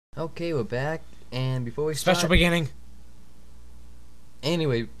Okay, we're back, and before we Special start, beginning.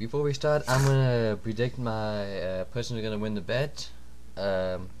 anyway, before we start, I'm gonna predict my person who's gonna win the bet.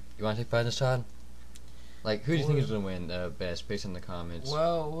 You wanna take part in this, Todd? Like, who do you think is gonna win best, based on the comments?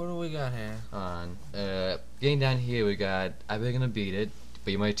 Well, what do we got here? On getting down here, we got I'm gonna beat it,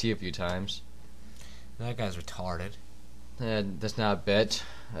 but you might tee a few times. That guy's retarded. That's not a bet.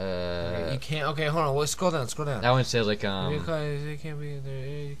 Okay, you can't. Okay, hold on. Wait, scroll down. Scroll down. That one says like Because it can't be there.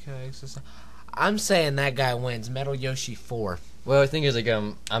 You can't exercise. I'm saying that guy wins. Metal Yoshi 4. Well, the thing is, like, I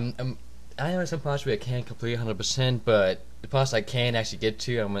know some parts where I can't complete 100%, but the parts I can actually get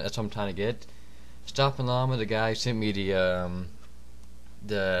to, that's what I'm trying to get. Stop and Llama, the guy sent me the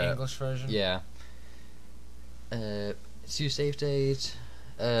English version. Yeah. See save dates.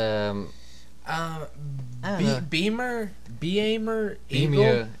 I don't know. Beamer, Eagle.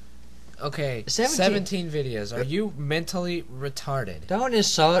 Beamer. Okay, 17 17 videos. Are you mentally retarded? Don't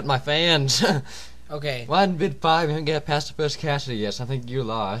insult my fans. Okay. 1 bid 5, you haven't got past the first Cassidy yet, so I think you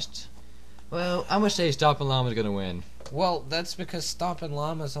lost. Well, I'm gonna say Stop and Llama's gonna win. Well, that's because Stompin'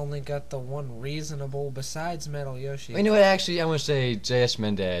 Llama's only got the one reasonable besides Metal Yoshi. You know what, actually, I'm gonna say J.S.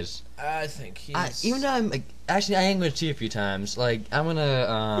 Mendez. I think he's... Even though I'm, like, actually, I am gonna cheat a few times. Like, I'm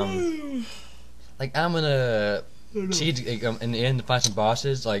gonna, cheat in the end to find some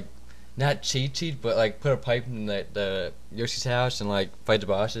bosses, like, not cheat, but like put a pipe in the Yoshi's house and like fight the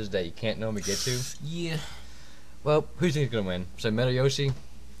bosses that you can't normally get to. Yeah. Well, who do you think is gonna win? So Metal Yoshi?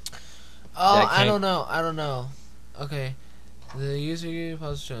 Oh, I don't know. Okay. The user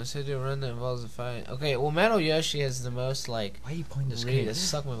puzzle said to run that involves a fight. Okay, well, Metal Yoshi has the most like. Why are you pointing this really kid?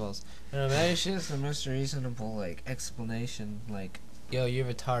 suck my balls. Metal Yoshi has the most reasonable like explanation. Like, yo, you're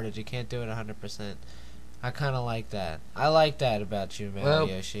retarded. You can't do it 100%. I kind of like that. I like that about you, Metal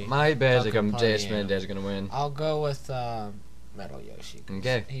Yoshi. My bet is like Fucking J.S. party Mendez is gonna win. I'll go with Metal Yoshi.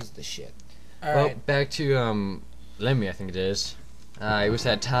 Okay. He's the shit. Well, Alright. back to Lemmy, I think it is. It was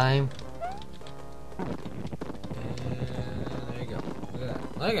that time. There you go. Look at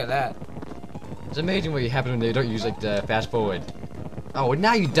that. Look at that. It's amazing what happens when they don't use like the fast forward. Oh,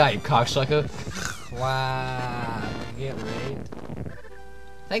 now you die, you cocksucker. Wow. You get raped.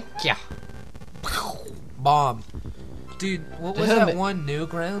 Thank ya. Bomb. Dude, what was Damn that it. one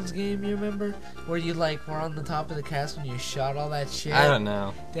Newgrounds game you remember? Where you like were on the top of the castle and you shot all that shit? I don't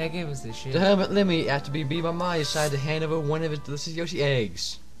know. That game was the shit. The Hermit Lemmy, after being beat by Mario, decided to hand over one of his delicious Yoshi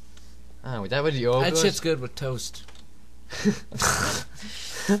eggs. Oh, that was your That shit's good with toast.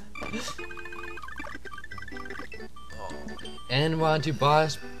 And one to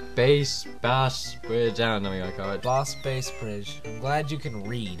boss bridge. I don't know what you want to call it. Boss Space Bridge. I'm glad you can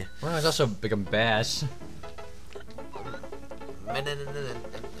read. Well, it's also become bass.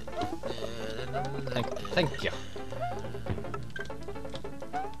 Thank you.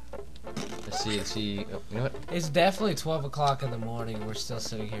 Let's see. Oh, you know what? It's definitely 12 o'clock in the morning and we're still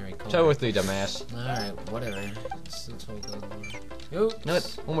sitting here recording. So with you, dumbass. Alright, whatever. It's still 12 o'clock in the morning. Oops. You know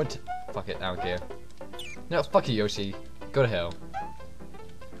what? One more fuck it, I don't care. No, fuck you, Yoshi. Go to hell.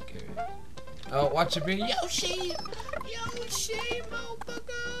 Okay. Oh, watch it be Yoshi! Yoshi,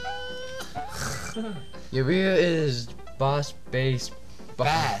 motherfucker! Your rear is boss base.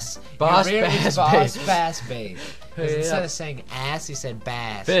 Bass. Boss Your rear is bass Boss base. Bass Bait. Hurry Instead up. of saying ass, he said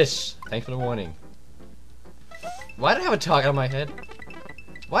bass. Fish. Thanks for the warning. Why do I have a target on my head?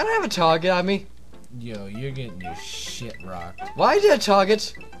 Why do I have a target on me? Yo, you're getting your shit rocked. Why is there a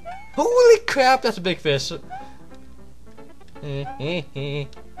target? Holy crap, that's a big fish.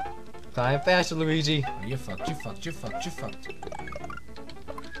 Climb faster, Luigi. Oh, you're fucked.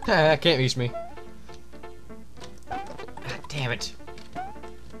 Can't reach me. Ah, damn it.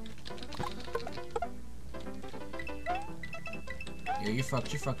 Yo, you're fucked.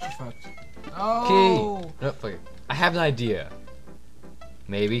 Key. Oh! No, fuck it. I have an idea.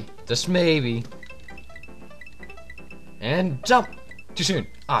 Maybe. Just maybe. And jump! Too soon.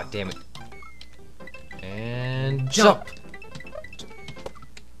 Ah, damn it. And jump!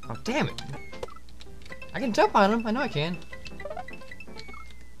 Oh, damn it. I can jump on him. I know I can.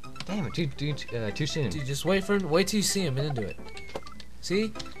 Damn it, too soon. Dude, just wait for him. Wait till you see him and then do it.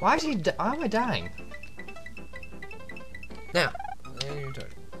 See? Why am I dying? Now. There you're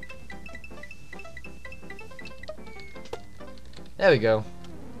retarded. There we go.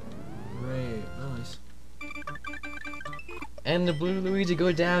 Great. Nice. And the blue Luigi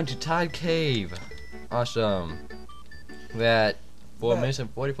go down to Todd Cave. Awesome. That 4 minutes and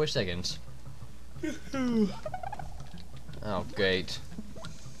 44 seconds. Oh, great.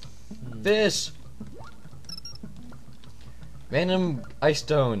 This random ice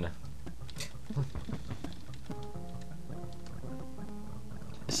stone.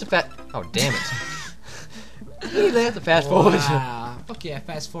 the fat? Oh damn it! They have to fast forward. Wow. Fuck yeah,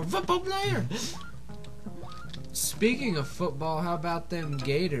 fast forward. Football player. Speaking of football, how about them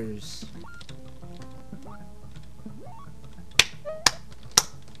Gators?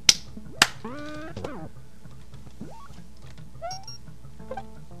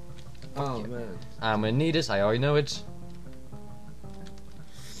 Oh man. I'm gonna need this. I already know it.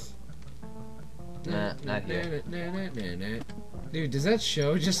 Nah, not here. Dude, does that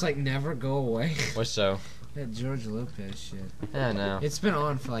show just like never go away? What's so? That George Lopez shit. I don't know. It's been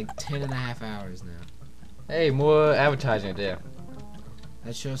on for like 10.5 hours now. Hey, more advertising there.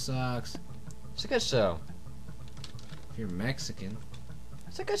 That show sucks. It's a good show. If you're Mexican.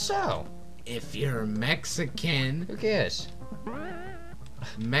 It's a good show. If you're Mexican. Who cares?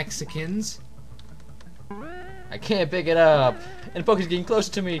 Mexicans. I can't pick it up. And the Poke's getting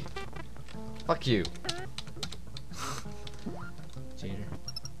closer to me. Fuck you. Cheater.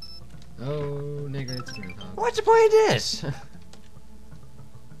 Oh, nigger, it's Groundhog. What's the point of this?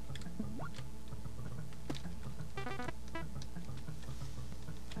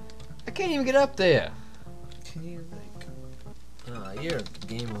 I can't even get up there. Can you like? You're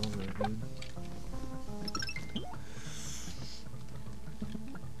game over, dude.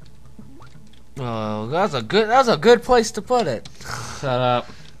 Oh, that's a good place to put it. Shut up.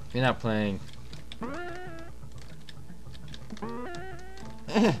 You're not playing.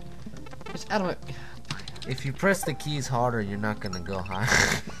 It's out of my... If you press the keys harder, you're not gonna go high.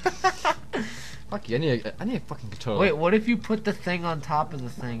 Fuck you. I need a fucking controller. Wait, what if you put the thing on top of the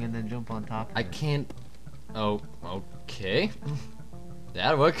thing and then jump on top of it? I can't... Oh, okay.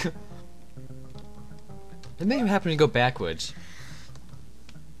 That'll work. It made me happen to go backwards.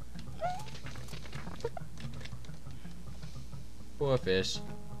 Poor fish.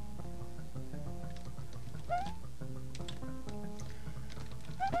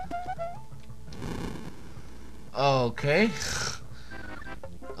 Okay.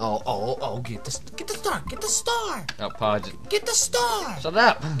 Oh, get the star, get the star, Oh, pause it. get the star, Shut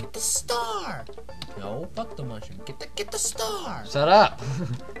up! get the star. No, fuck the mushroom. Get the star, Shut up!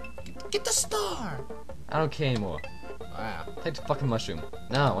 get the star. I don't care anymore. Wow. Take the fucking mushroom.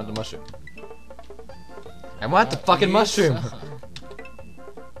 No, I want the mushroom. I want the fucking mushroom!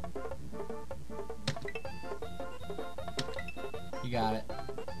 You got it.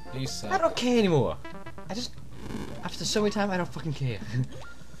 You I suck. don't care anymore. I just... After so many times, I don't fucking care.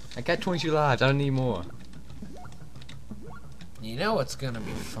 I got 22 lives. I don't need more. You know what's gonna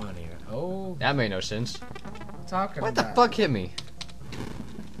be funnier? Oh, That made no sense. talking What the about. fuck hit me?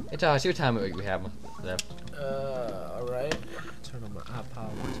 Hey, Tyler, see what time we have left. Alright. Turn on my iPod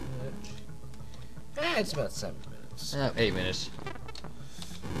 1 minute. It's about 7 minutes. 8 minutes.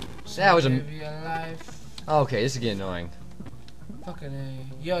 That was a... Live your life. Okay, this is getting annoying. Fucking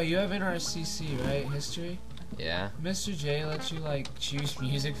A. Yo, you have NRCC, right? History? Yeah. Mr. J lets you, like, choose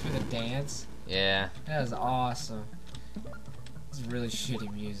music for the dance. Yeah. That is awesome. It's really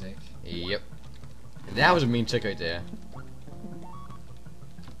shitty music. Yep. That was a mean trick right there.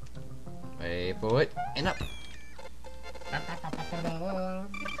 Wait for it. And up.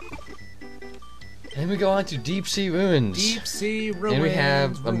 And we go on to Deep Sea Ruins. Deep Sea Ruins. And we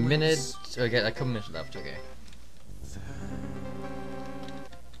have a ruins. minute. Oh, we got a couple minutes left. Okay.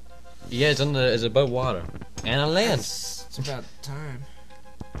 Yeah, it's above water and on land. It's about time.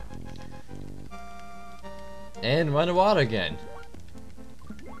 And we're underwater again.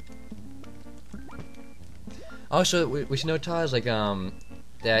 Also, we should note, like,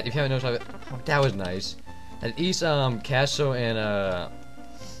 that if you haven't noticed, oh, that was nice. That each castle and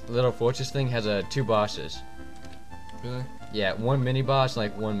little fortress thing has 2 bosses. Really? Yeah, 1 mini boss and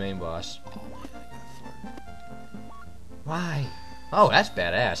like 1 main boss. Oh man, I got Why? Oh, that's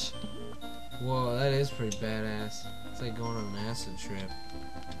badass. Whoa, that is pretty badass. It's like going on an acid trip.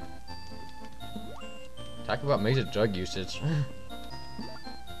 Talk about major drug usage.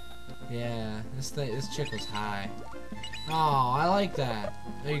 Yeah, this chick was high. Oh, I like that.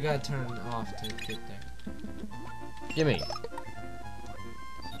 Oh, you gotta turn it off to get there. Gimme.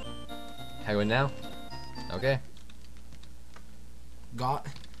 How you going now? Okay. Got.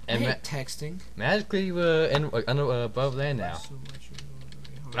 And I hate texting. magically we're above land now. So much.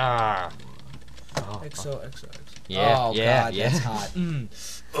 Ah. Oh, XOXO. yeah, Oh yeah, God, yeah. that's hot.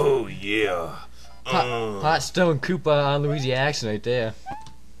 Oh yeah. Hot Stone Koopa on Luigi action right there.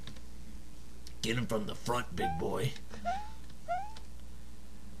 Get him from the front, big boy.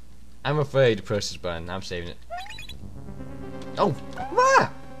 I'm afraid to press this button. I'm saving it. Oh,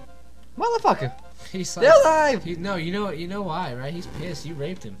 ah! Motherfucker! He's They're alive! No, you know why, right? He's pissed. You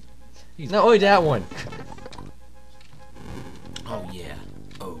raped him. No, only that one. Oh yeah.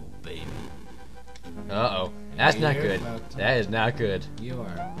 Oh baby. Uh-oh. That's not You're good. fucked. That is not good. You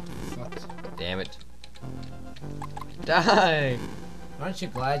are fucked. Damn it. Die! Aren't you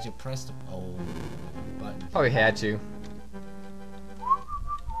glad you pressed the button? Probably had to.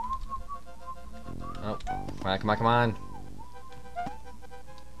 Oh, come on, come on, come on.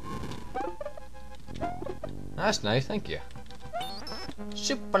 That's nice, thank you.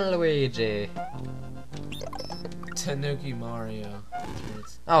 Super Luigi. Tanuki Mario.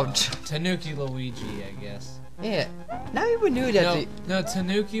 It's, Oh, Tanuki Luigi, I guess. yeah. Now you knew that No,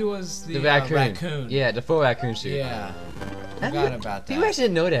 Tanuki was the raccoon. raccoon. Yeah, the full raccoon suit. Yeah. Now Forgot you- about You that. actually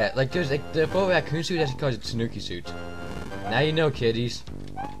didn't know that. Like, there's like the full raccoon suit actually called a Tanuki suit. Now you know, kiddies.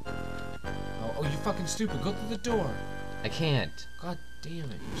 Oh, you fucking stupid. Go through the door. I can't. God damn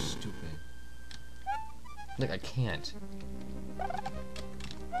it, you're stupid. Look, I can't.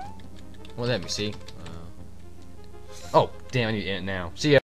 Well, let me see. Oh, damn, I need it now. See ya.